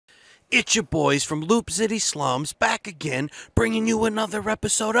It's your boys from Loop City Slums back again, bringing you another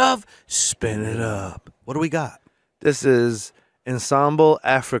episode of Spin It Up. What do we got? This is Ensemble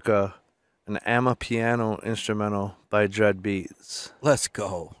Africa, an Amapiano instrumental by Dredbeatz. Let's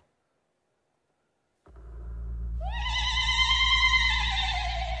go.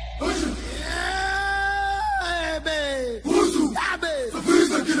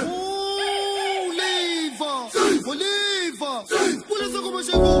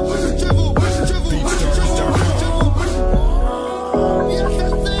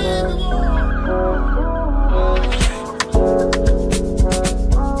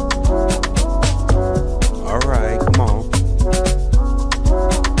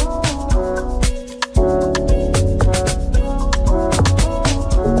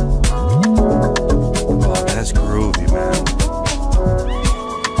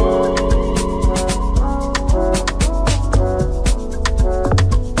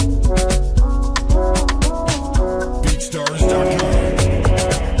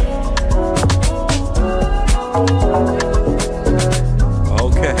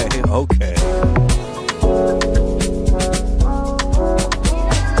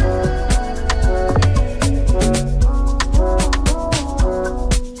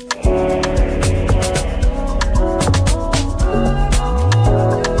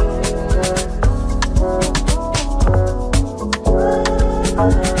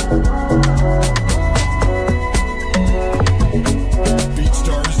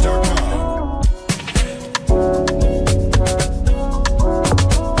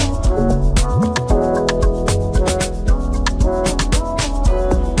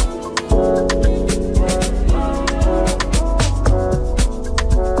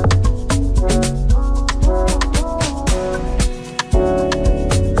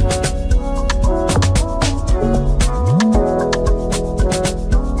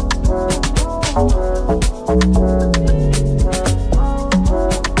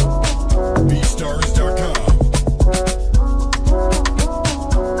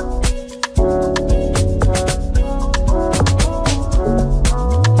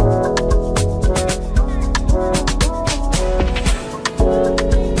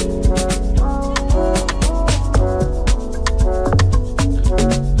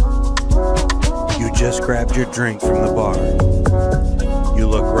 Just grabbed your drink from the bar. You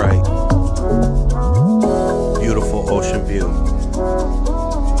look right. Beautiful ocean view.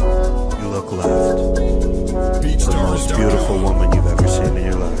 You look left. The most beautiful woman you've ever seen in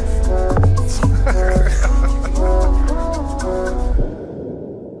your life.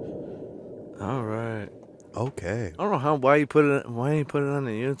 All right. Okay. I don't know why you put it on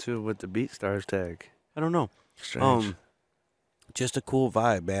the YouTube with the BeatStars tag. I don't know. Strange. Just a cool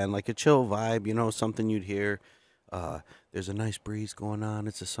vibe, man. Like a chill vibe, you know, something you'd hear. There's a nice breeze going on.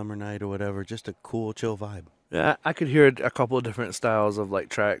 It's a summer night or whatever. Just a cool, chill vibe. Yeah, I could hear a couple of different styles of like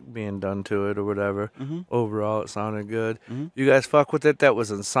track being done to it or whatever. Overall, it sounded good. You guys fuck with it? That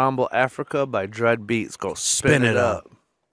was Ensemble Africa by Dredbeatz. Go spin it up.